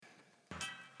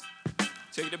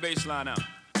Take the bass line out.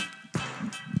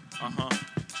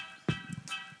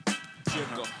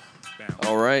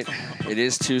 All right, it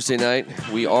is Tuesday night.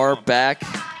 We are back.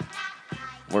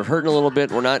 We're hurting a little bit.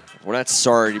 We're not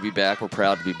sorry to be back. We're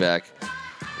proud to be back.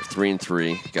 We're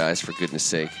 3-3, guys. For goodness'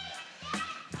 sake.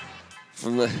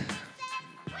 From the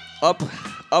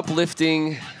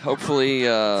uplifting, hopefully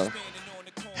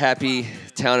happy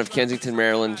town of Kensington,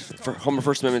 Maryland, for home of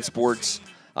First Amendment Sports.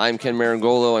 I'm Ken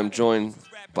Marangolo. I'm joined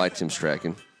by Tim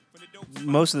Strachan.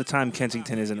 Most of the time,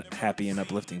 Kensington is a happy and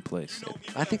uplifting place.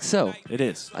 I think so. It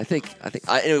is. I think,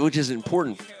 which is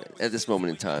important at this moment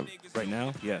in time. Right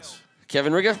now, yes.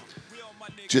 Kevin Riga?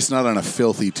 Just not on a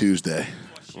filthy Tuesday.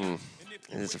 It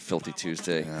is a filthy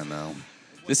Tuesday. I know.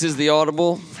 This is the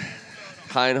Audible.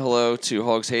 Hi and hello to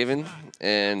Hogs Haven.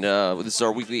 And this is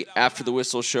our weekly After the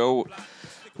Whistle show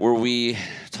where we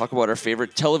talk about our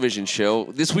favorite television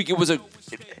show. This week it was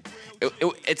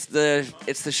it's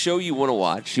the show you want to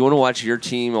watch. You want to watch your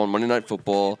team on Monday Night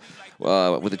Football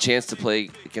with a chance to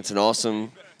play against an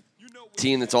awesome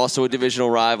team that's also a divisional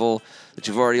rival that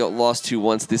you've already lost to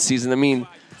once this season. I mean,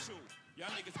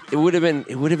 it would have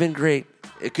been great.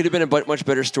 It could have been a much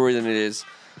better story than it is.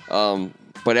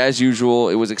 But as usual,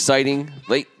 it was exciting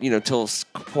late, till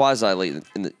quasi late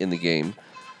in the game.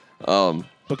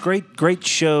 But great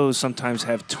shows sometimes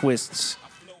have twists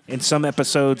in some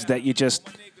episodes that you just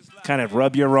kind of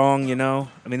rub you wrong, I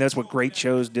mean, that's what great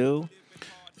shows do.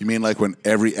 You mean like when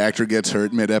every actor gets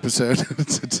hurt mid-episode?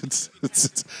 It's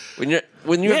like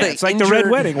the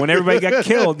Red Wedding when everybody got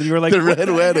killed. And you were like, the Red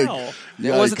Wedding.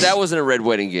 That wasn't a Red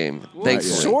Wedding game. Thankfully.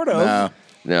 Sort of.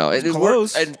 No, it is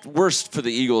close. And worse for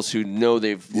the Eagles who know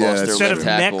they've lost their Instead left of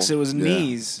tackle. necks, it was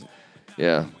knees.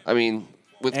 Yeah, I mean,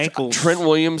 with Ankles. Trent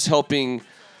Williams helping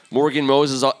Morgan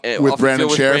Moses off the Brandon field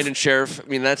with Sheriff. Brandon Sheriff. I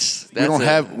mean, that's we don't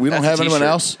have anyone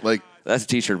else like. That's a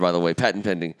T-shirt, by the way, patent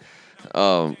pending.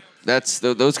 That's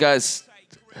those guys.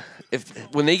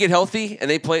 When they get healthy and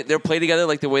they play together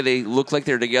like the way they look like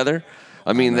they're together.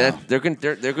 I mean they're good.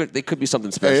 They could be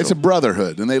something special. Hey, it's a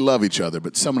brotherhood, and they love each other.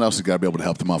 But someone else has got to be able to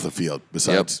help them off the field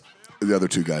besides the other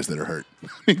two guys that are hurt. I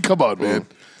mean, come on, man.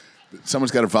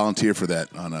 Someone's got to volunteer for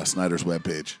that on Snyder's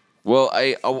webpage. Well,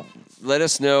 I'll let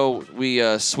us know.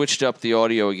 We switched up the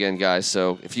audio again, guys.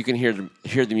 So if you can hear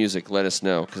the music, let us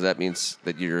know because that means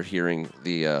that you're hearing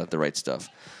the right stuff.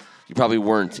 You probably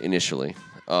weren't initially.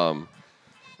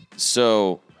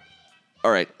 So,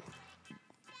 all right.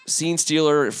 Scene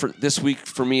stealer for this week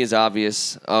for me is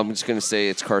obvious. I'm just going to say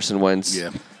it's Carson Wentz.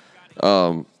 Yeah.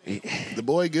 The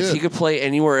boy good. If he could play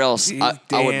anywhere else, I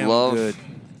would love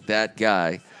that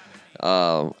guy.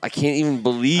 I can't even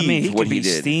believe what he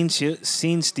did. He could be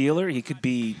scene stealer. He could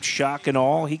be shock and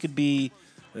awe. He could be,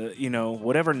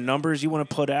 whatever numbers you want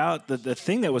to put out. The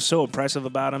thing that was so impressive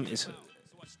about him is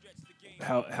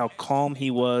how calm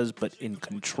he was, but in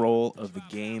control of the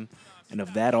game and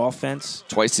of that offense.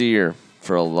 Twice a year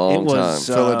for a long time.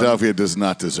 Philadelphia does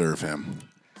not deserve him.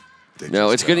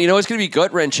 It's gonna. It's gonna be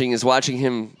gut wrenching is watching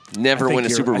him never win a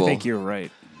Super Bowl. I think you're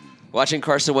right. Watching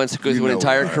Carson Wentz go through an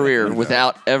entire career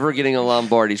without ever getting a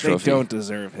Lombardi trophy. They don't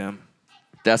deserve him.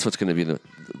 That's what's going to be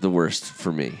the worst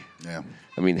for me. Yeah.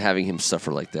 I mean, having him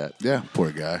suffer like that. Yeah,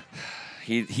 poor guy.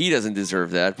 He doesn't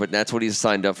deserve that, but that's what he's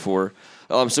signed up for.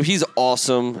 So he's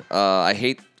awesome. I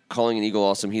hate calling an Eagle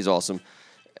awesome. He's awesome.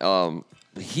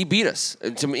 He beat us.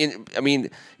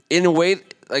 In a way,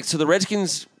 so the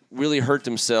Redskins really hurt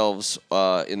themselves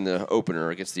in the opener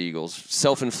against the Eagles.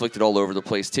 Self-inflicted all over the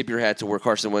place. Tip your hat to where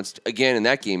Carson Wentz, again, in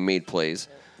that game, made plays.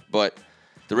 But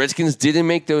the Redskins didn't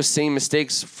make those same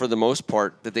mistakes for the most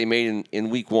part that they made in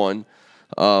week one.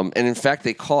 And, in fact,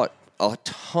 they caught a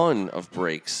ton of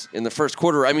breaks in the first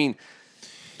quarter. I mean,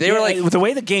 they were like... With the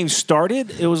way the game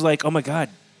started, it was like, oh, my God.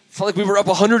 Felt like we were up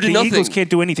 100 to nothing. The Eagles can't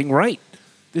do anything right.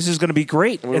 This is going to be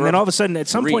great. And then all of a sudden, at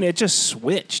some point, it just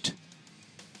switched.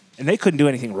 And they couldn't do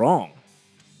anything wrong.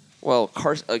 Well,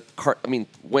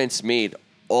 Wentz made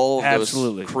all of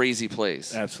those crazy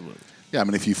plays. Absolutely. Yeah, I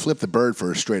mean, if you flip the bird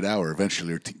for a straight hour, eventually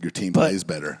your team plays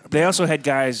better. They also had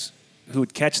guys who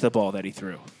would catch the ball that he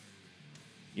threw.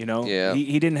 Yeah.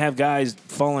 He didn't have guys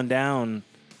falling down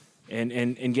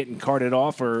and getting carted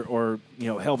off or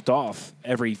helped off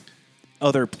every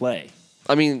other play.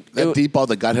 I mean, that deep ball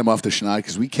that got him off the schneid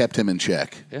because we kept him in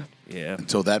check. Yeah.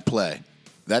 Until that play,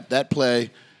 that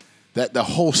play. That the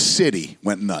whole city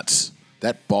went nuts.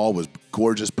 That ball was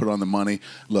gorgeous, put on the money.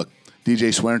 Look,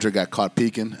 DJ Swearinger got caught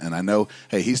peeking, and I know,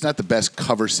 hey, he's not the best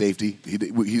cover safety.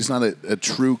 He's not a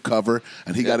true cover,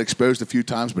 and he got exposed a few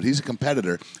times, but he's a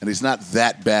competitor, and he's not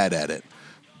that bad at it.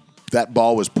 That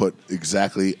ball was put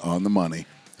exactly on the money.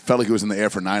 Felt like it was in the air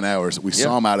for 9 hours. We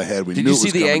saw him out ahead. We Did knew you it see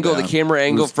was the coming angle, down. the camera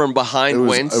angle from behind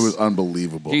Wentz? It was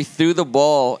unbelievable. He threw the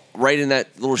ball right in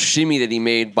that little shimmy that he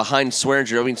made behind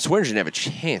Swearinger. I mean, Swearinger didn't have a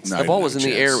chance. No, The he ball didn't was in have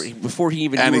the a air chance. before he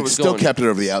even And knew he where it was still going. kept it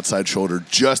over the outside shoulder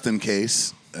just in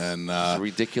case. And It's a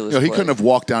ridiculous he play. couldn't have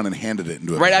walked down and handed it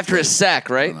into a Right bad after his place. sack,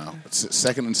 right? No, it's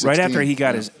 2nd and 16. Right after he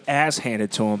got his ass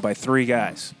handed to him by 3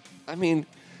 guys. I mean,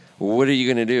 what are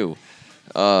you going to do?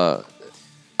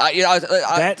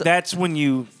 That's when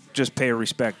you just pay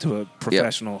respect to a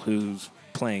professional who's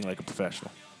playing like a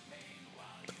professional.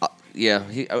 Yeah,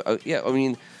 I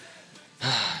mean,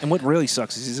 And what really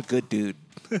sucks is he's a good dude.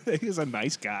 He's a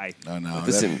nice guy. I know.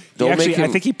 listen, He don't make him. I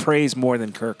think he prays more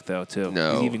than Kirk, though, too.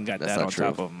 No, He's even got that's that not on true.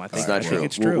 top of him. I That's think, not I true. think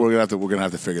it's true. We're gonna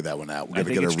have to figure that one out. We're gonna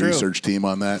think get it's a true. research team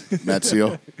on that. Matt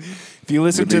Seal. If you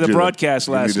listen to the broadcast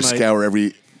we need last to night, scour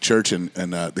every church in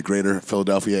the greater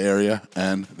Philadelphia area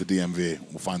and the DMV.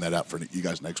 We'll find that out for you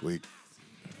guys next week.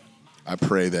 I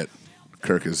pray that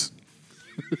Kirk is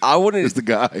I wanted the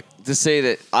guy. to say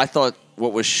that I thought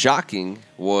what was shocking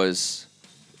was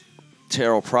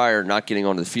Terrell Pryor not getting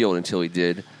onto the field until he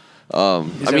did. is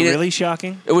that really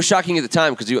shocking? It was shocking at the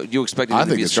time because you expected him I to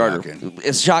think be a it's starter.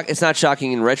 shocking. It's not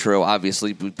shocking in retro,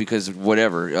 obviously, because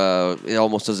whatever. It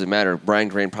almost doesn't matter. Brian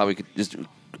Green probably could just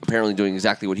apparently doing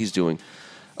exactly what he's doing.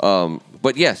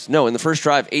 But yes, no. In the first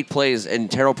drive, 8 plays, and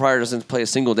Terrell Pryor doesn't play a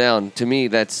single down. To me,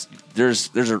 it's something's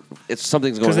going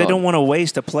on. Because they don't want to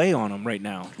waste a play on him right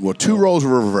now. Well, 2 roles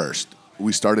were reversed.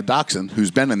 We started Doxson,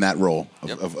 who's been in that role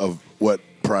Yep. of what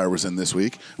Pryor was in this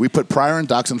week. We put Pryor in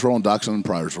Doxson's role and Doxson in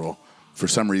Pryor's role for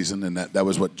some reason, and that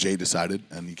was what Jay decided,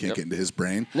 and you can't Yep. get into his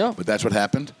brain. No. But that's what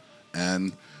happened,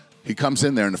 and he comes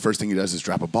in there, and the first thing he does is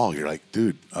drop a ball. You're like,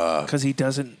 dude. Because he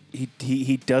doesn't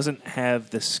have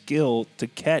the skill to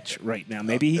catch right now.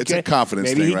 Maybe It's a confidence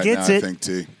maybe thing he right gets now, it. I think,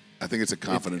 T. I think it's a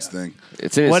confidence thing.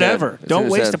 It's in his Whatever. head. It's in Don't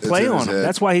his waste head. a play It's in on his him. head.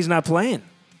 That's why he's not playing.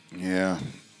 Yeah.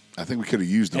 I think we could have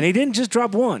used him. And he didn't just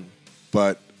drop one.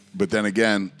 But then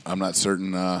again, I'm not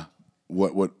certain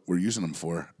what we're using him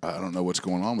for. I don't know what's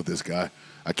going on with this guy.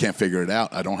 I can't figure it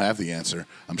out. I don't have the answer.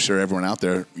 I'm sure everyone out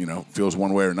there, feels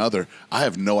one way or another. I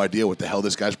have no idea what the hell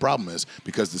this guy's problem is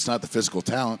because it's not the physical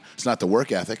talent. It's not the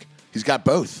work ethic. He's got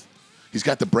both. He's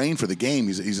got the brain for the game.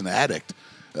 He's an addict.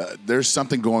 There's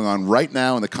something going on right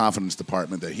now in the confidence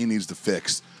department that he needs to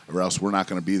fix, or else we're not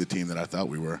going to be the team that I thought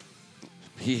we were.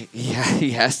 He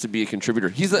has to be a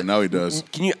contributor. I know he does.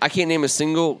 I can't name a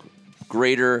single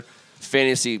greater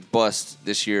fantasy bust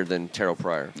this year than Terrell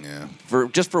Pryor. Yeah.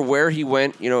 For where he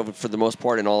went, for the most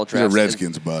part in all the He's a drafts.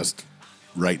 Redskins bust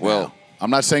right now.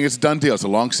 I'm not saying it's a done deal. It's a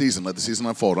long season. Let the season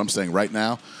unfold. I'm saying right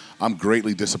now, I'm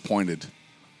greatly disappointed,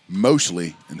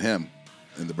 mostly in him,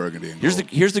 in the burgundy and gold.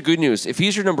 Here's the good news. If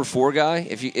he's your number 4 guy,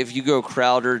 if you go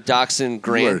Crowder, Doxson,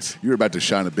 Grant, You're about to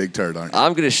shine a big turd, aren't you?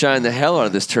 I'm going to shine the hell out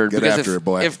of this turd. Get because after it,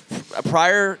 boy. If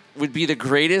Pryor would be the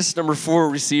greatest number 4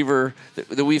 receiver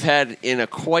that we've had in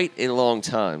quite a long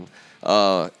time.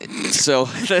 So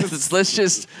let's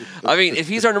just. I mean, if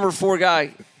he's our number 4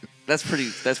 guy, that's pretty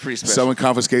special. Someone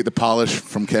confiscate the polish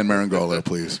from Ken Marangolo,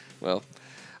 please. Well,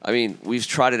 I mean, we've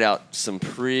trotted out some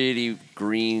pretty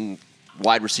green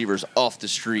wide receivers off the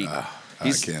street. I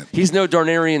can't. He's no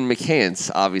Darnarian McCants,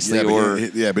 obviously,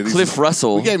 but Cliff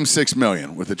Russell. We gave him $6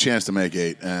 million with a chance to make $8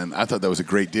 million, and I thought that was a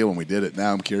great deal when we did it.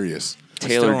 Now I'm curious.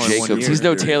 Taylor Still only 1 Jacobs. year. He's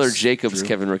no Curious. Taylor Jacobs, True.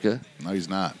 Kevin Ricka. No, he's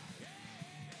not.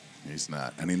 He's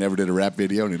not, and he never did a rap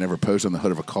video, and he never posed on the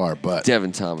hood of a car. But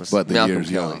Devin Thomas. But the Malcolm year's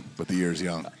Kelly. young. But the year's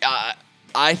young.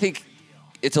 I think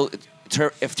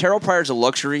if Terrell Pryor's a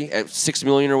luxury at $6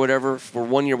 million or whatever for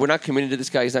 1 year, we're not committed to this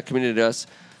guy. He's not committed to us.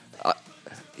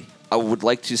 I would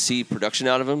like to see production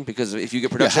out of him because if you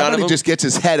get production how out about of he him, just gets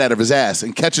his head out of his ass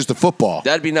and catches the football?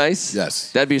 that'd be nice.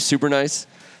 Yes. That'd be super nice.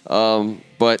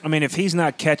 But I mean, if he's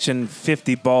not catching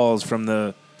 50 balls from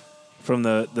the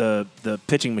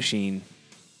pitching machine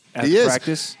at He is.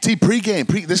 practice,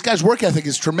 Pregame. This guy's work ethic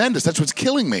is tremendous. That's what's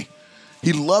killing me.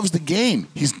 He loves the game.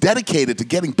 He's dedicated to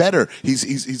getting better.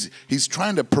 He's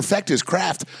trying to perfect his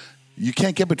craft. You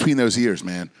can't get between those ears,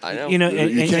 man. I know. you know,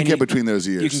 You can't get between those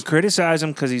ears. You can criticize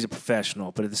him because he's a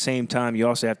professional, but at the same time, you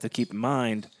also have to keep in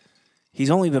mind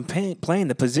he's only been playing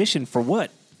the position for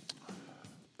what?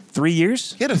 3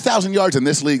 years? He had 1,000 yards in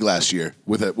this league last year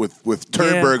with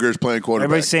Turnbergers playing quarterback.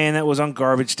 Everybody's saying that was on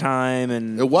garbage time,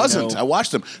 and It wasn't. you know, I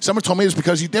watched them. Someone told me it was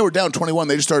because they were down 21.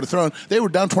 They just started throwing. They were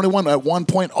down 21 at one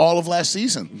point all of last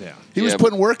season. Yeah. He was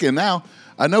putting work in now.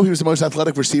 I know he was the most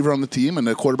athletic receiver on the team, and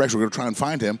the quarterbacks were going to try and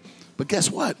find him. But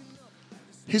guess what?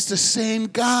 He's the same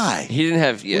guy. He didn't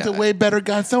have with a way better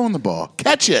guy throwing the ball.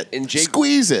 Catch it. And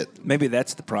squeeze it. Maybe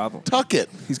that's the problem. Tuck it.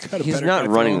 He's not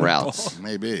running routes.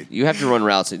 Maybe. You have to run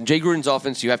routes. In Jay Gruden's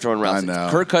offense, you have to run routes. I know.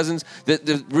 Kirk Cousins,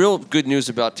 the real good news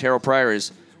about Terrell Pryor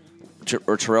is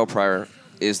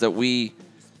that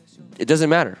it doesn't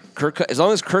matter. As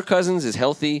long as Kirk Cousins is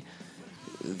healthy,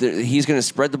 he's going to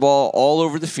spread the ball all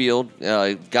over the field.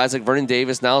 Guys like Vernon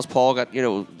Davis, Niles Paul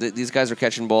these guys are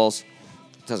catching balls.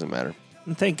 It doesn't matter.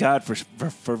 And thank God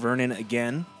for Vernon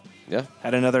again. Yeah.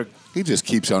 Had another He just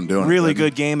keeps on doing really it.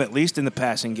 good game, at least in the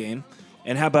passing game.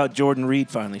 And how about Jordan Reed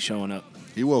finally showing up?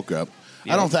 He woke up.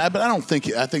 Yeah.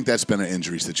 I think that's been an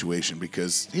injury situation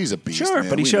because he's a beast. Sure, man.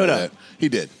 but he showed up. He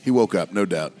did. He woke up, no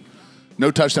doubt.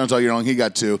 No touchdowns all year long. He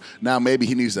got 2. Now maybe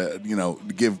he needs to,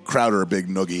 give Crowder a big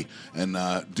noogie and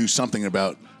do something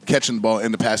about catching the ball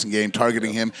in the passing game,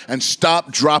 targeting him, and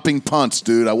stop dropping punts,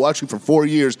 dude. I watched you for 4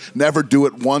 years. Never do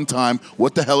it one time.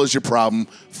 What the hell is your problem?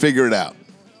 Figure it out.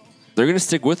 They're going to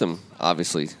stick with him,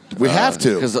 obviously. We have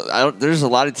to. Because there's a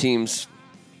lot of teams,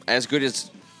 as good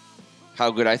as how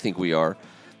good I think we are,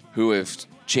 who have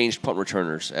changed punt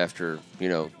returners after,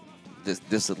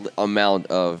 this amount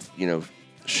of,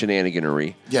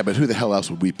 shenaniganery. Yeah, but who the hell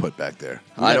else would we put back there?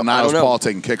 I don't Niles know. Paul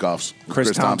taking kickoffs.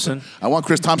 Chris Thompson. I want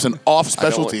Chris Thompson off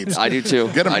special teams. I do too.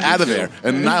 Get him out of there.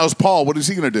 And Niles Paul, what is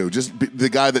he going to do? Just be the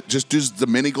guy that just does the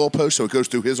mini goalpost so it goes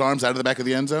through his arms out of the back of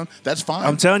the end zone? That's fine.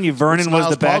 I'm telling you, Vernon was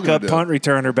the backup punt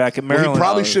returner back at Maryland. Well, he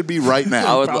probably should be right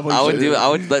now. I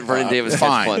would let Vernon Davis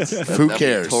catch punts. Who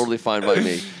cares? Totally fine by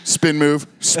me. Spin move,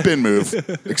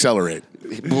 accelerate.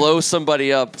 Blow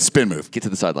somebody up. Spin move. Get to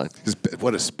the sideline.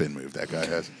 What a spin move that guy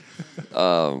has.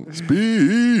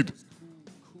 Speed.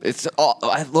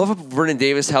 I love Vernon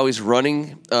Davis, how he's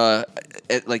running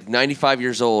at like 95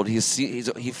 years old. He seems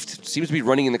to be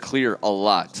running in the clear a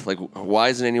lot. Like, why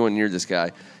isn't anyone near this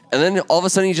guy? And then all of a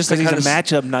sudden he just he's a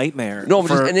matchup nightmare. No,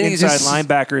 for and then inside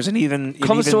linebackers and even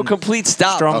comes to a complete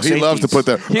stop. Oh, he loves to put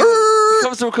the. He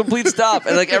comes to a complete stop,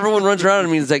 and like everyone runs around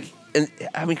him. He's like,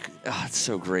 it's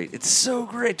so great. It's so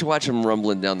great to watch him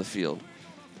rumbling down the field.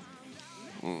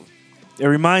 It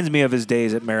reminds me of his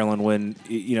days at Maryland when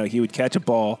he would catch a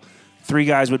ball, 3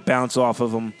 guys would bounce off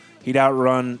of him, he'd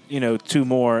outrun 2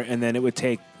 more, and then it would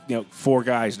take 4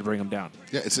 guys to bring him down.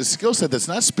 Yeah, it's a skill set that's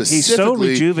not specifically. He's so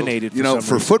rejuvenated.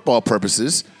 For football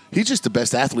purposes, he's just the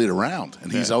best athlete around,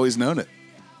 and he's always known it.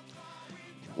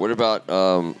 What about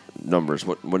numbers?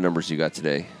 What numbers you got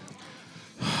today?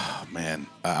 Oh, man,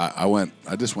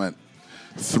 I just went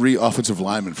 3 offensive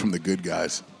linemen from the good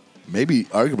guys. Maybe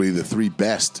arguably the 3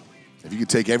 best. If you could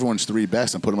take everyone's 3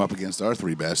 best and put them up against our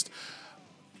 3 best,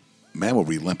 man, we'll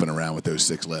be limping around with those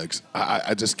 6 legs.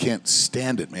 I just can't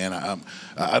stand it, man.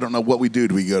 I don't know what we do.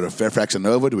 Do we go to Fairfax and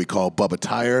Nova? Do we call Bubba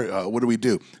Tire? What do we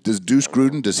do? Does Deuce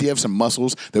Gruden, does he have some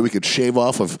muscles that we could shave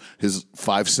off of his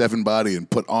 5'7" body and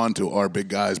put onto our big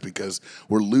guys? Because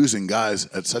we're losing guys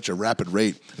at such a rapid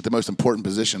rate at the most important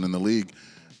position in the league.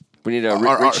 We need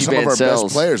Richie some of our best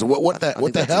players. What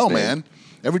the hell, man?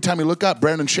 Every time you look up,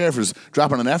 Brandon Sheriff is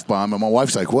dropping an F-bomb, and my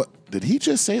wife's like, what? Did he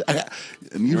just say that?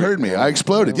 And you heard me. I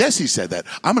exploded. Yes, he said that.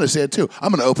 I'm going to say it, too.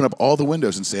 I'm going to open up all the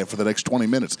windows and say it for the next 20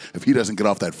 minutes if he doesn't get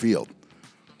off that field.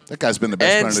 That guy's been the best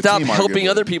player in the team. And stop helping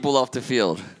other people off the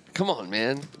field. Come on,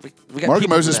 man. We got Mark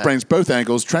Moses sprains both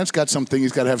ankles. Trent's got something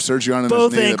he's got to have surgery on in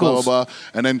his knee. Ankles. Blah, blah, blah.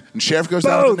 And then Sheriff goes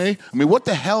down with the knee. I mean, what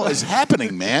the hell is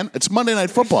happening, man? It's Monday Night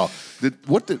Football.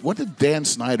 What did Dan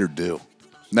Snyder do?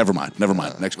 Never mind.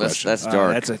 Next question. That's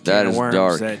dark. That's a can that of is worms.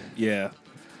 dark. Yeah.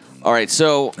 All right,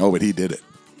 so. Oh, but he did it.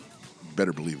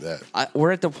 Better believe that.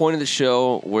 We're at the point of the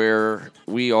show where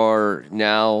we are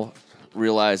now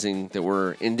realizing that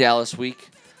we're in Dallas week.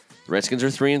 The Redskins are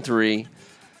 3-3.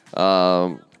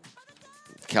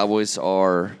 Cowboys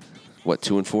are,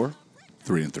 2-4?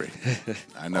 3-3.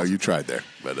 I know you tried there,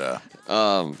 but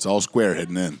it's all square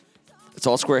heading in. It's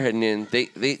all square heading in.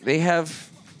 They have.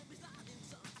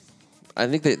 I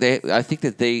think that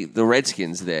the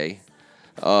Redskins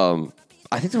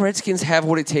I think the Redskins have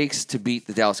what it takes to beat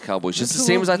the Dallas Cowboys. Just the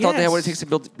same as I thought they had what it takes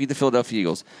to beat the Philadelphia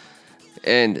Eagles.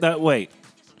 And right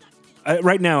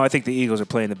now, I think the Eagles are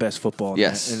playing the best football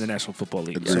Yes. in the National Football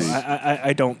League. Agreed. So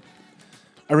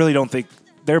I really don't think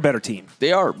they're a better team.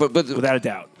 they are, but Without a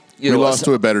doubt. We lost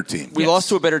to a better team. We lost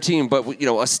to a better team, but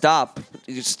a stop,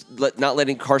 not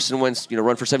letting Carson Wentz,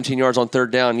 run for 17 yards on 3rd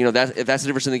down. If that's the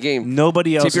difference in the game.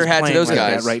 Nobody else tip your is hat to playing those like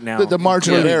guys that right now. The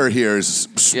margin of error here is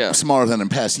Yeah. smaller than in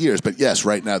past years, but yes,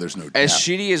 right now there's no doubt. As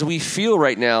shitty as we feel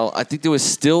right now, I think there was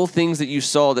still things that you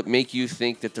saw that make you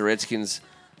think that the Redskins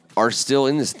are still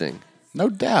in this thing. No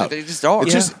doubt. They just are.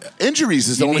 It's just injuries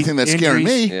is the only thing that's scaring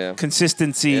me. Yeah.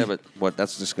 Consistency. Yeah, but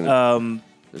that's just going to...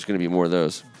 there's going to be more of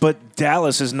those. But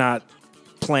Dallas is not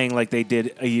playing like they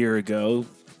did a year ago.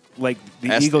 Like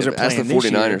the Eagles are playing the this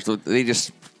 49ers. year. They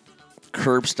just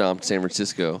curb stomped San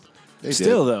Francisco.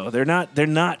 Still, though, they're not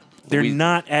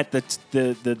at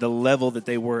the level that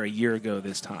they were a year ago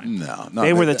this time. No.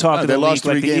 They were the talk of the league. They lost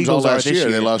 3 like the games Eagles all last are this year.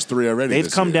 year. They lost 3 already. They've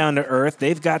this come year. down to earth.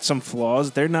 They've got some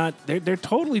flaws. They're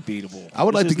totally beatable. I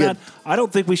would like to get. I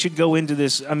don't think we should go into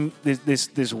this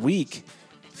this week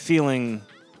feeling,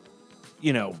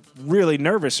 really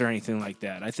nervous or anything like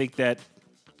that. I think that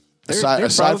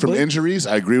Aside from injuries,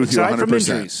 I agree with you 100%. Aside from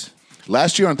injuries.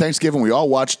 Last year on Thanksgiving, we all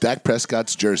watched Dak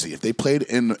Prescott's jersey. If they played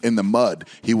in the mud,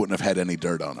 he wouldn't have had any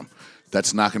dirt on him.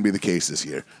 That's not going to be the case this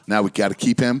year. Now we got to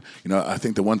keep him. I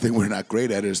think the one thing we're not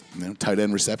great at is tight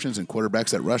end receptions and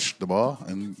quarterbacks that rush the ball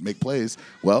and make plays.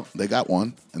 Well, they got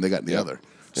one and they got the other.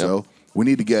 So we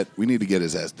need to get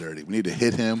his ass dirty. We need to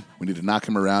hit him. We need to knock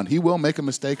him around. He will make a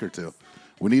mistake or two.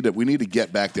 We need to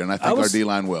get back there, and I think our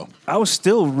D-line will. I was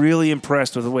still really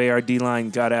impressed with the way our D-line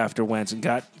got after Wentz and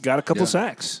got a couple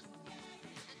sacks.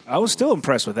 I was still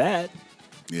impressed with that.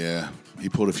 Yeah, he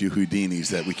pulled a few Houdinis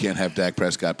that we can't have Dak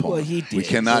Prescott pulling. Well, he did.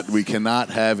 We cannot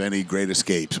have any great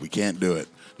escapes. We can't do it.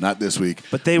 Not this week.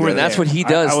 But they were. And that's what he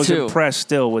does I was too. impressed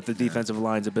still with the defensive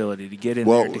line's ability to get in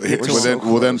there. To get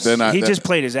to he just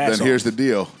played his ass off. Then here's the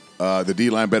deal. The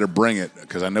D-line better bring it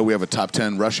because I know we have a top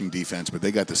 10 rushing defense, but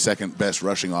they got the second best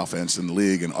rushing offense in the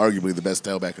league and arguably the best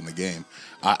tailback in the game.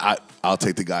 I'll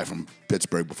take the guy from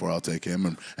Pittsburgh before I'll take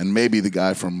him, and maybe the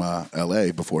guy from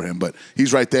L.A. before him, but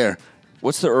he's right there.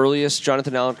 What's the earliest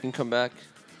Jonathan Allen can come back?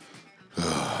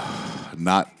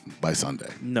 Not by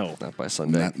Sunday. No. Not by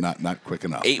Sunday. Not quick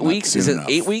enough. 8 weeks? Is it enough.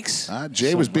 8 weeks?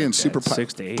 Jay was being like super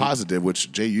 6 to 8. positive,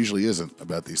 which Jay usually isn't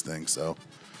about these things, so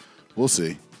we'll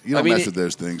see. You don't mess with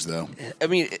those things, though. I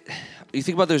mean, you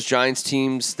think about those Giants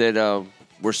teams that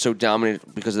were so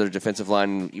dominant because of their defensive line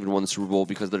and even won the Super Bowl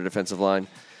because of their defensive line.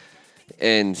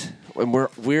 And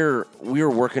we're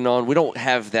working on, we don't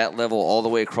have that level all the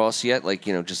way across yet, like,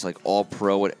 just like all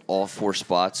pro at all 4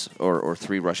 spots or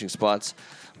 3 rushing spots.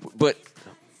 But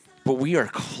we are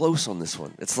close on this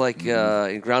one. It's like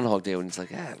in Groundhog Day when it's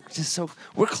like,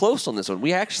 we're close on this one.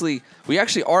 We actually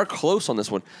are close on this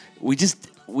one. We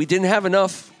didn't have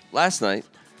enough last night.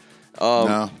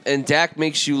 No. And Dak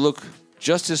makes you look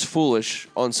just as foolish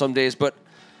on some days, but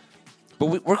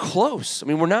we're close. I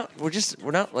mean, we're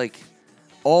not like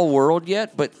all world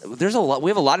yet, but there's a lot.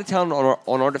 We have a lot of talent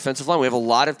on our defensive line. We have a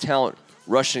lot of talent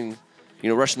rushing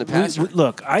the passer.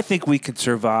 Look, I think we could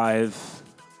survive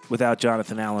without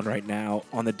Jonathan Allen right now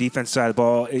on the defense side of the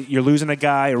ball. You're losing a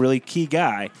guy, a really key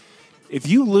guy. If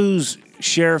you lose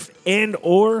Sheriff and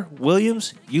or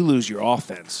Williams, you lose your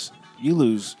offense. You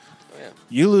lose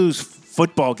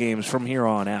football games from here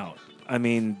on out. I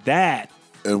mean, that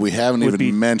and we haven't would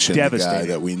even mentioned the guy devastating.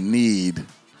 that we need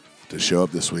to show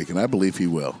up this week, and I believe he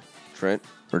will. Trent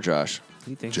or Josh?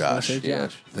 He thinks Josh. Yeah.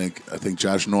 I think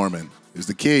Josh Norman is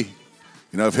the key.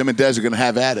 If him and Dez are going to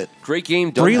have at it. Great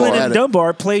game, Breland Dunbar. and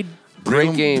Dunbar played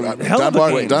Great game. Hell of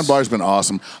a game. Dunbar's been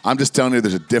awesome. I'm just telling you,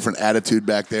 there's a different attitude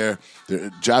back there.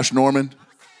 Josh Norman,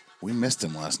 we missed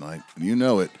him last night. You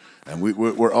know it. And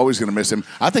we're always going to miss him.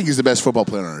 I think he's the best football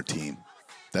player on our team.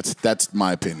 That's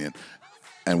my opinion.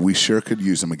 And we sure could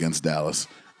use him against Dallas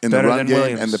in Better the run than game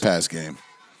Williams. and the pass game.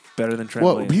 better than Trent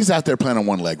Well, Williams. he's out there playing on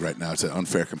one leg right now. It's an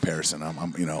unfair comparison.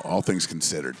 I'm all things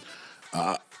considered.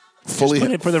 Fully put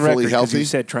it for the record, 'cause healthy. you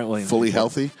said Trent Williams Fully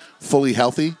before.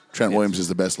 healthy. Trent Williams is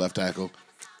the best left tackle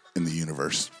in the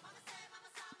universe.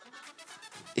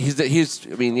 He's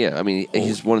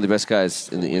one of the best guys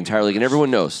in the entire league, and everyone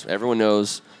knows.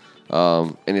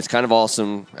 And it's kind of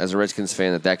awesome as a Redskins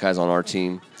fan that guy's on our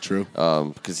team. True.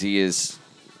 Because he is.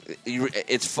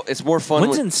 It's more fun.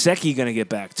 When's Nsekhe going to get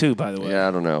back too? By the way, Yeah,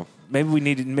 I don't know. maybe we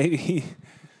needed We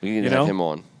need to have him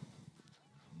on.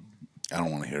 I don't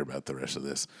want to hear about the rest of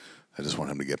this. I just want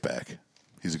him to get back.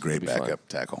 He's a great Be backup fine.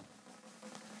 tackle.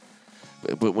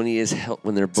 But when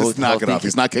when they're both Just knock healthy, it off.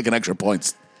 He's not kicking extra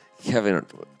points. Kevin,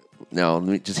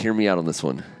 no, just hear me out on this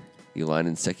one. You line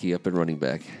Nsekhe up and running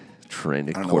back. Trent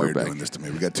at I don't know why you're quarterback. doing this to me.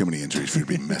 We got too many injuries for you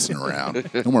to be messing around.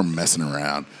 No more messing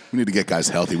around. We need to get guys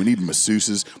healthy. We need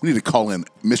masseuses. We need to call in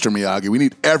Mr. Miyagi. We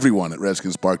need everyone at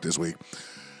Redskins Park this week.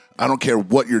 I don't care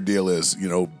what your deal is.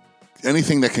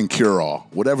 Anything that can cure all,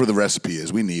 whatever the recipe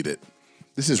is, we need it.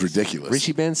 This is ridiculous.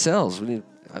 Richie Bancells. We need.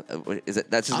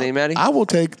 That's his name, Maddie? I will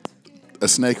take a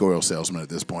snake oil salesman at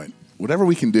this point. Whatever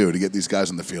we can do to get these guys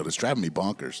on the field, it's driving me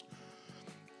bonkers.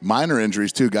 Minor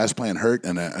injuries, too. Guys playing hurt.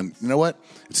 And you know what?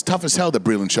 It's tough as hell that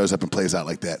Breland shows up and plays out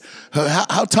like that.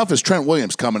 How tough is Trent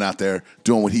Williams coming out there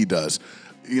doing what he does?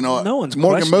 No one's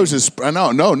Morgan questioning. Moses. No.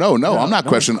 I'm not no one's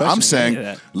questioning. I'm questioning saying any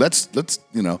of let's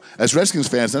as Redskins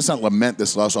fans, let's not lament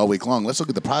this loss all week long. Let's look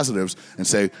at the positives and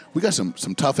say we got some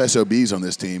tough SOBs on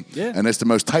this team, and it's the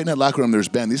most tight knit locker room there's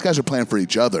been. These guys are playing for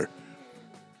each other.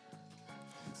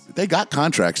 They got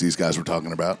contracts. These guys we're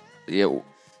talking about. Yeah.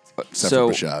 Except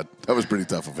for Bashad. That was pretty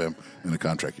tough of him in a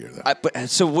contract year, though.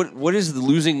 So what does the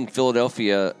losing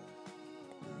Philadelphia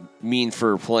mean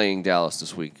for playing Dallas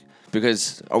this week?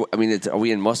 Because, are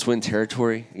we in must-win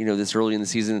territory, this early in the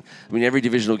season? I mean, every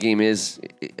divisional game is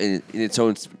in its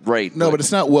own right. No, but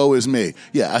it's not woe is me.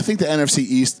 Yeah, I think the NFC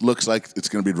East looks like it's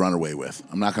going to be run away with.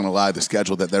 I'm not going to lie. The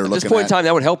schedule that they're looking at. At this point in time,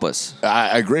 that would help us.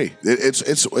 I agree.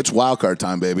 It's wild card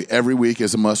time, baby. Every week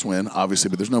is a must-win, obviously,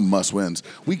 but there's no must-wins.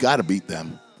 We got to beat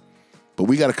them. But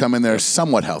we got to come in there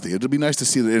somewhat healthy. It'd be nice to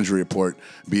see the injury report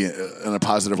be in a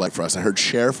positive light for us. I heard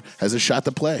Sheriff has a shot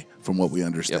to play, from what we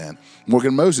understand. Yep.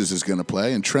 Morgan Moses is going to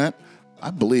play, and Trent, I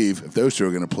believe, if those two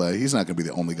are going to play, he's not going to be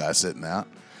the only guy sitting out.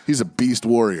 He's a beast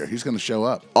warrior. He's going to show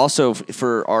up. Also,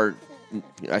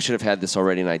 I should have had this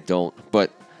already, and I don't,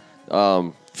 but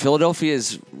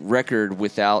Philadelphia's record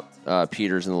without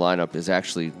Peters in the lineup is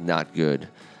actually not good.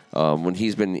 When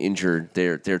he's been injured,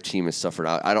 their team has suffered.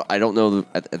 I don't know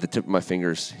at the tip of my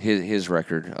fingers his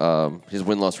record, his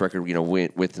win-loss record,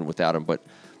 with and without him. But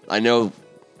I know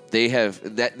they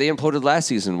imploded last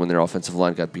season when their offensive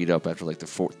line got beat up after like the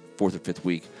fourth or fifth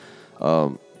week.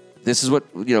 This is what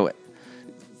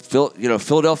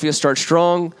Philadelphia starts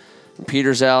strong,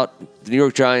 Peters out. The New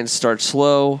York Giants start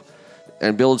slow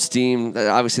and build steam.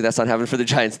 Obviously, that's not happening for the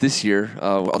Giants this year,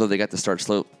 although they got the start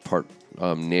slow part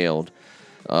nailed.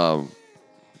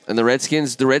 And the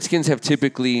Redskins have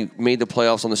typically made the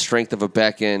playoffs on the strength of a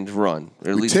back end run.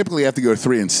 We typically have to go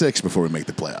 3-6 before we make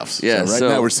the playoffs. Yeah, so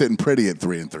now we're sitting pretty at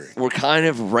 3-3. We're kind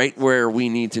of right where we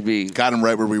need to be. Got them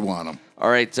right where we want them. All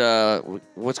right,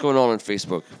 what's going on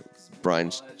Facebook,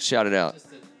 Brian? Shout it out. Just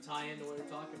to tie into what you're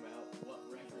talking about, what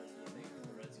record do you think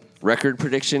the Redskins Record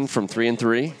prediction from 3-3. do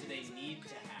they need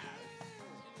to have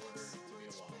in order to be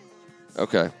a wild?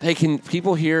 Okay. Hey, can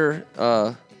people hear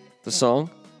the song?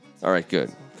 All right,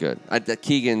 good.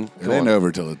 Keegan, It ain't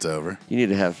over till it's over. You need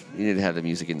to have the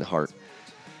music in the heart.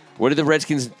 What do the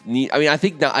Redskins need? I mean, I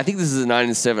think this is a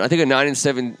 9-7. I think a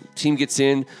 9-7 team gets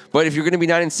in. But if you're going to be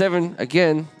 9-7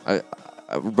 again, a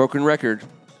broken record.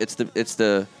 It's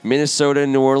the Minnesota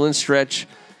New Orleans stretch.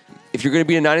 If you're going to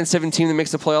be a 9-7 team that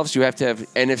makes the playoffs, you have to have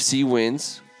NFC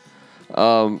wins.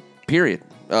 Period.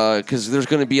 Because there's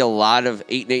going to be a lot of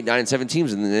 8-8, 9-7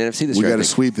 teams in the NFC this year. We got to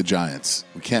sweep the Giants.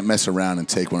 We can't mess around and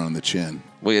take one on the chin.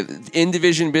 In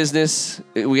division business,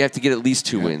 we have to get at least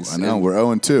 2 wins. I know, we're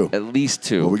 0-2. At least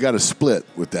 2. Well, we got to split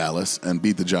with Dallas and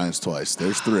beat the Giants twice.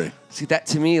 There's 3. See, that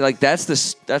to me, like that's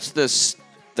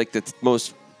the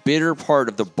most bitter part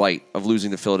of the bite of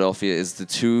losing to Philadelphia is the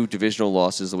 2 divisional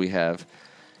losses that we have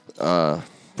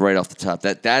right off the top.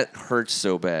 That hurts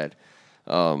so bad.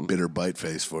 Bitter bite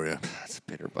face for you. That's a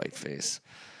bitter bite face.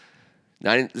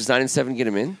 Does 9-7 get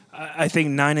him in? I think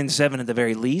 9-7 at the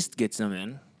very least gets them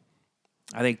in.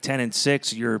 I think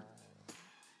 10-6.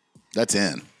 That's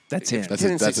in. That's in.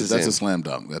 That's a slam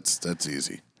dunk. That's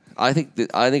easy. I think a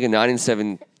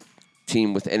 9-7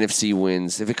 team with NFC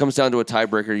wins. If it comes down to a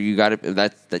tiebreaker, you got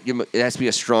to it has to be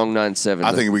a strong 9-7.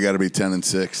 I think we got to be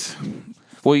 10-6.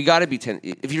 Well, you got to be 10.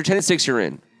 If you're 10-6, you're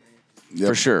in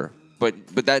for sure. But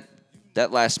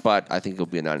that last spot, I think it'll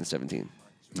be a 9-7 team.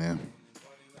 Yeah,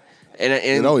 and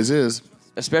it always is.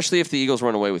 Especially if the Eagles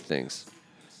run away with things.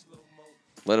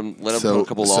 Let them put a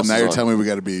couple losses on. So now you're telling me we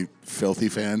got to be filthy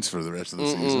fans for the rest of the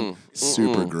season?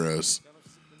 Super gross.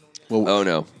 Well, oh,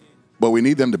 no. But we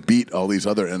need them to beat all these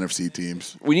other NFC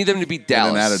teams. We need them to beat Dallas.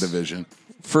 In and out of division.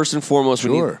 First and foremost,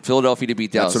 we need Philadelphia to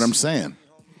beat Dallas. That's what I'm saying.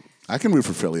 I can root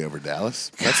for Philly over Dallas.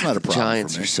 That's not a problem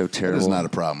Giants for me. are so terrible. That is not a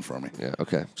problem for me. Yeah,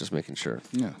 okay. Just making sure.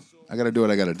 Yeah. I got to do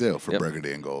what I got to do for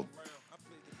Burgundy and Gold.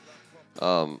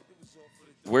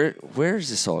 Where is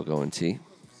this all going, T?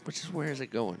 Where is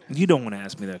it going? You don't want to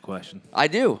ask me that question. I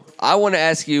do. I want to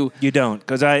ask you. You don't,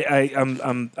 because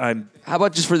I'm. How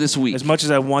about just for this week? As much as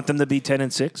I want them to be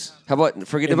 10-6. How about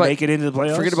make it into the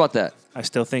playoffs? Forget about that. I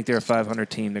still think they're a 500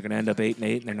 team. They're going to end up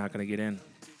 8-8, and they're not going to get in.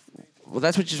 Well,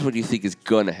 that's what you think is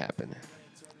going to happen.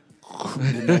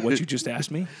 You know what you just asked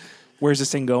me? Where's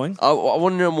this thing going? I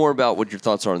want to know more about what your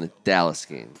thoughts are on the Dallas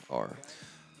game are.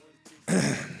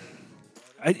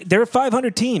 They're a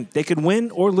 500 team. They could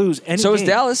win or lose any So game. is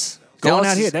Dallas. Going Dallas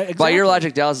out here. Exactly. By your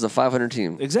logic, Dallas is a 500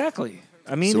 team. Exactly.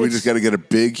 I mean, so we just got to get a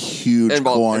big, huge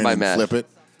coin and flip it?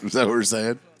 Is that what we're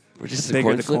saying? We're just the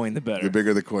bigger the coin, the better. The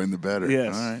bigger the coin, the better.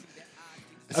 Yes. All right.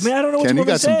 I mean, I don't know what Ken, you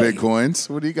got some say. big coins.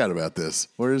 What do you got about this?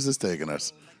 Where is this taking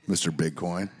us? Mr.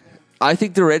 Bitcoin. I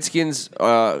think the Redskins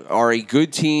are a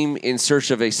good team in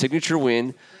search of a signature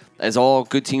win, as all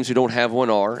good teams who don't have one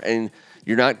are. And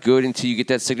you're not good until you get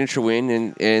that signature win.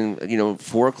 And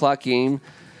 4:00 game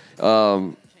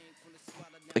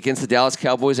against the Dallas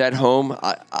Cowboys at home.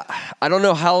 I don't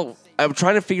know how. I'm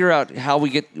trying to figure out how we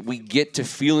get to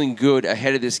feeling good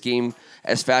ahead of this game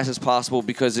as fast as possible,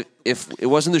 because if it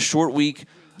wasn't the short week,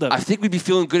 Look, I think we'd be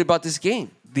feeling good about this game.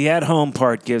 The at-home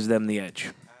part gives them the edge.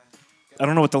 I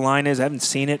don't know what the line is. I haven't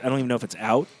seen it. I don't even know if it's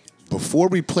out. Before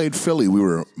we played Philly, we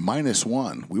were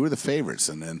 -1. We were the favorites,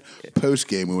 and then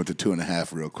post-game we went to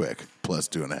 2.5 real quick, plus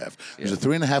 2.5. There's a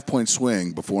 3.5-point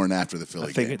swing before and after the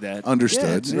Philly game. I figured that. Understood.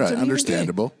 Yeah, it's right. an even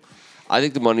Understandable. I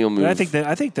think the money will move. But I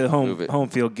think the Move it. home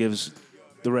field gives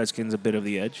the Redskins a bit of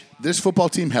the edge. This football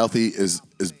team healthy is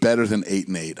better than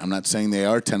 8-8. I'm not saying they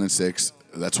are 10-6.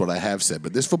 That's what I have said.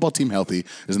 But this football team healthy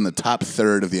is in the top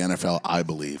third of the NFL, I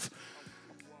believe.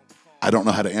 I don't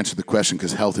know how to answer the question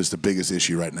because health is the biggest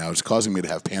issue right now. It's causing me to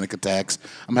have panic attacks.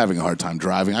 I'm having a hard time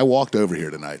driving. I walked over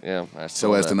here tonight. Yeah,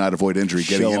 so as to not avoid injury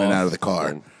getting Show in and off. out of the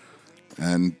car.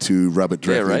 And to rub it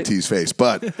directly right. in T's face.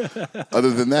 But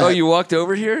other than that, Oh, you walked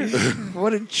over here?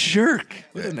 What a jerk.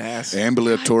 What an ass.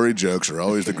 ambulatory jokes are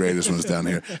always the greatest ones down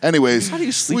here. Anyways, How do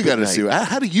you sleep we got to at see. night?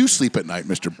 How do you sleep at night,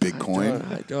 Mr. Bitcoin?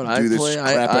 I don't. Do this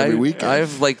crap every weekend. I have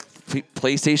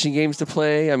PlayStation games to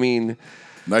play. I mean,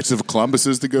 Knights of Columbus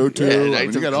to go to. I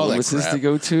mean, you got all that Columbus crap. to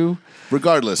go to.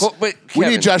 Regardless, Well, but we Kevin-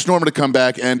 need Josh Norman to come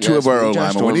back and two Yes, of our we need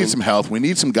Josh O-linemen. We need Norman. some health. We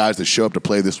need some guys to show up to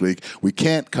play this week. We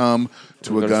can't come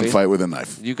to a We're gonna gunfight with a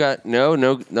knife. You got no,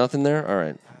 nothing there. All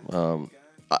right.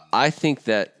 I think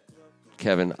that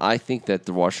Kevin. I think that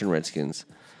the Washington Redskins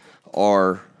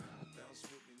are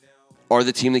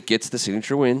the team that gets the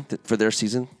signature win for their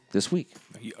season this week.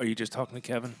 Are you just talking to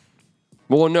Kevin?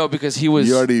 Well, no, because he was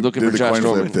You already looking did for the Josh coin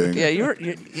flip Norman. thing. Yeah, you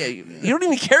don't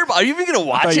even care about. Are you even going to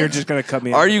watch I thought it? you were just going to cut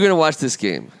me Are off. you going to watch this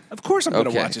game? Of course I'm going to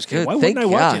Okay, watch this game. good. Why Thank wouldn't I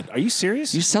watch God. it? Are you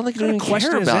serious? You sound like you What don't kind even of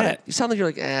question care is about that? it. You sound like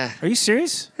you're like, Are you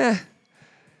serious? What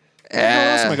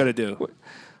else am I going to do?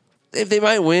 If they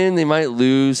might win, they might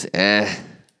lose. I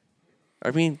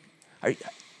mean,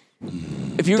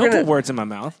 if you're Don't going put words in my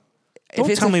mouth. Don't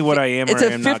it's tell a me what I am or it's I a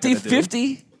am not going to do.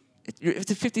 50-50. If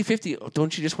it's a 50-50,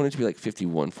 don't you just want it to be like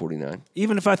 51-49?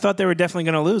 Even if I thought they were definitely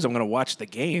going to lose, I'm going to watch the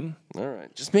game. All right.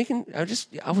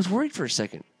 I was worried for a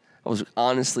second. I was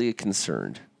honestly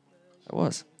concerned. I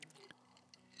was.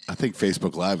 I think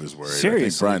Facebook Live is worried. I Seriously.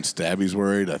 think Brian Stabby's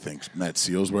worried. I think Matt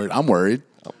Seal's worried. I'm worried.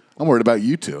 I'm worried about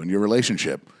you two and your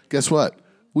relationship. Guess what?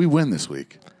 We win this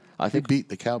week. I We think beat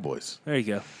the Cowboys. There you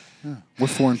go. We're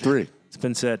 4-3. It's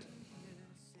been said.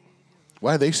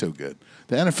 Why are they so good?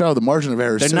 The NFL, the margin of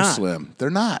error is They're so not. slim. They're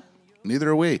not. Neither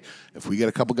are we. If we get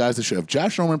a couple guys to show, if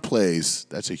Josh Norman plays,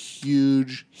 that's a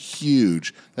huge,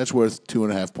 that's worth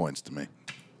 2.5 points to me.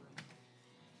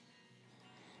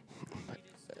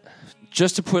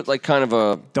 just to put like kind of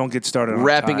a Don't get started on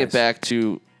wrapping ties. it back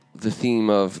to the theme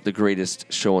of the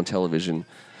greatest show on television.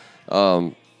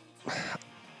 The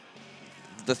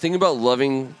thing about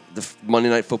loving the Monday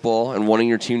Night Football and wanting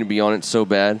your team to be on it so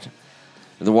bad,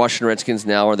 the Washington Redskins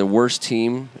now are the worst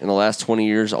team in the last 20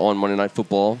 years on Monday Night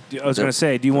Football. I was going to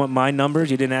say, do you want my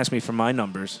numbers? You didn't ask me for my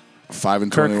numbers.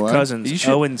 5-21. Kirk Cousins, You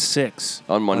should- 0-6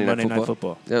 on Monday Night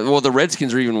Football. Yeah, well, the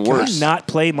Redskins are even Can worse. I not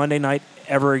play Monday night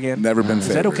ever again? Never been favored.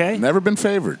 Is that okay? Never been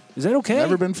favored. Is that okay?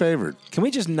 Never been favored. Can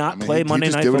we just not I mean, play he Monday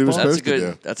just night did what he was football? supposed to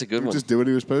do. That's a good He one. just did what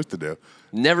he was supposed to do.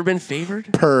 Never been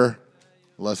favored? Per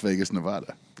Las Vegas,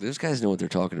 Nevada. Those guys know what they're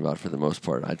talking about for the most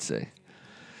part, I'd say.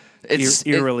 It's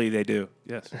Eerily, they do.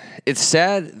 Yes. it's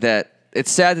sad that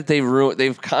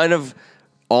they've kind of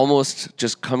almost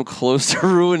just come close to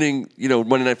ruining,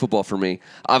 Monday Night Football for me.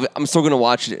 I'm still going to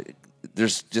watch it.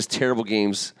 There's just terrible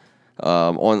games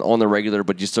on the regular,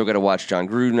 but you still got to watch John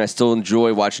Gruden. I still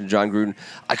enjoy watching John Gruden.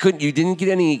 You didn't get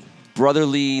any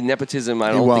brotherly nepotism.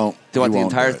 I don't think throughout the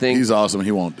entire thing. He's awesome.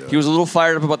 He won't do it. He was a little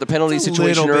fired up about the penalty It's a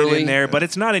situation little bit early. in there, but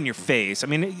it's not in your face. I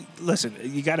mean, listen,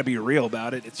 you got to be real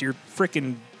about it. It's your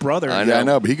freaking brother. I Yeah, I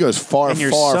know, but he goes far, And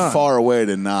your far, son. far away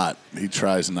to not. He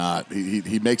tries not.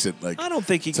 He makes it like. I don't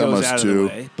think he it's goes almost out of too- the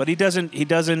way, but he doesn't.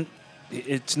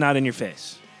 It's not in your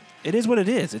face. It is what it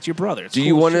is. It's your brother. It's Do cool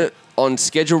you as want to, shit. on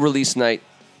schedule release night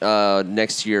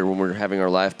next year when we're having our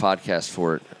live podcast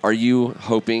for it, are you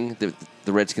hoping that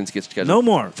the Redskins get scheduled No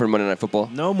more. for Monday Night Football?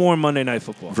 No more Monday Night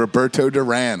Football. Roberto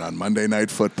Duran on Monday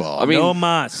Night Football. I mean, No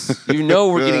mas.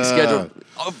 we're getting scheduled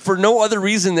for no other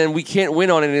reason than we can't win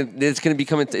on it. And it's going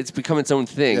to become its own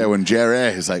thing. yeah, when Jerry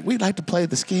is like, we'd like to play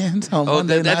the Skins on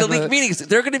Monday at night. the league meetings,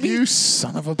 they're going to be You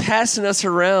son of a. passing us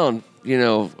around.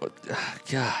 God,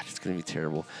 it's going to be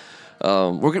terrible.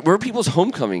 We're people's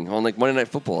homecoming on like Monday Night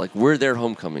Football. Like we're their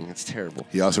homecoming. It's terrible.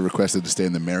 He also requested to stay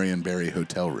in the Marion Barry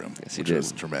hotel room, Yes, he which did.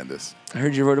 was tremendous. I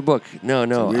heard you wrote a book. No,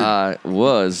 I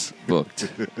was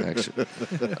booked, actually.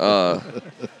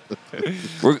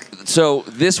 So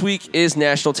this week is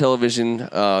national television.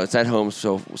 It's at home,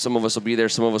 so some of us will be there.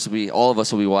 All of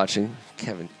us will be watching.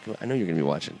 Kevin, I know you're going to be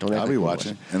watching. Don't act I'll like be you're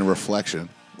watching. In a reflection.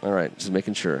 All right, just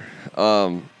making sure.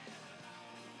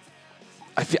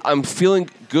 I'm feeling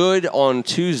good on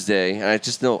Tuesday, and I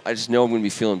just know I'm going to be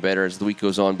feeling better as the week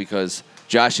goes on because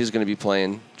Josh is going to be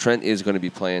playing. Trent is going to be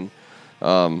playing.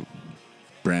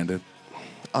 Brandon.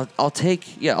 I'll take.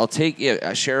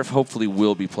 Sheriff hopefully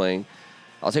will be playing.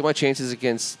 I'll take my chances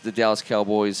against the Dallas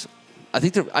Cowboys. I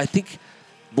think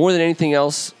more than anything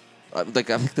else, I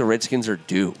think the Redskins are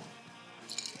due.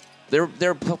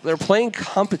 They're playing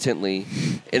competently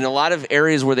in a lot of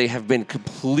areas where they have been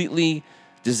completely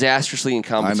disastrously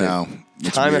incompetent. I know.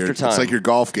 It's time weird. after time. It's like your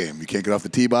golf game. You can't get off the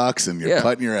tee box, and you're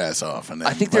putting your ass off. And then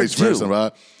I think they're vice versa.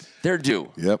 due. They're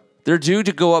due. Yep. They're due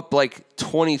to go up like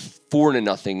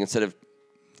 24-0 instead of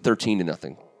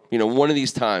 13-0. You know, one of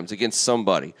these times against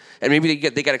somebody, and maybe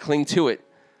they got to cling to it,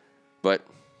 but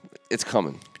it's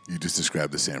coming. You just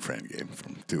described the San Fran game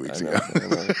from 2 weeks ago. I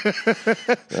know.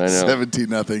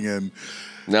 17-0, and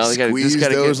Now they squeeze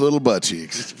got those little butt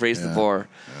cheeks. Just raise the bar.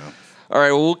 Yeah. All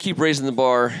right, well, we'll keep raising the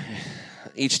bar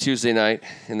each Tuesday night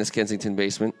in this Kensington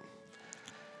basement.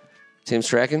 Tim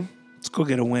Strachan? Let's go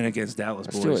get a win against Dallas,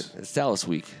 Let's boys. do it. It's Dallas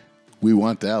week. We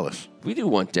want Dallas. We do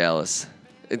want Dallas.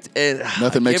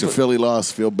 Nothing makes a Philly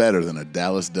loss feel better than a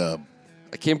Dallas dub.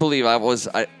 I can't believe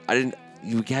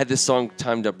you had this song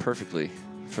timed up perfectly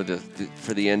for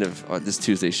the end of this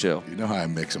Tuesday show. You know how I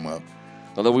mix them up.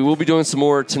 Although we will be doing some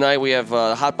more tonight. We have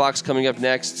Hot Box coming up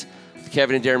next with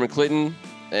Kevin and Darren McClinton.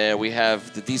 And we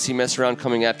have the DC Mess Around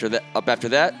coming after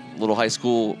that. Little high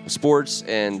school sports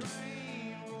and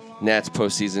Nats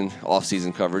postseason,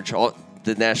 off-season coverage.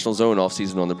 The National Zone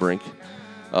off-season on the brink.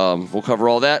 We'll cover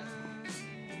all that.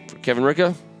 For Kevin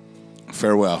Ricca.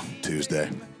 Farewell, Tuesday.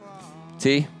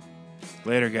 T.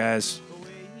 Later, guys.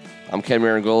 I'm Ken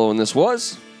Marangolo, and this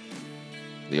was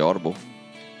The Audible.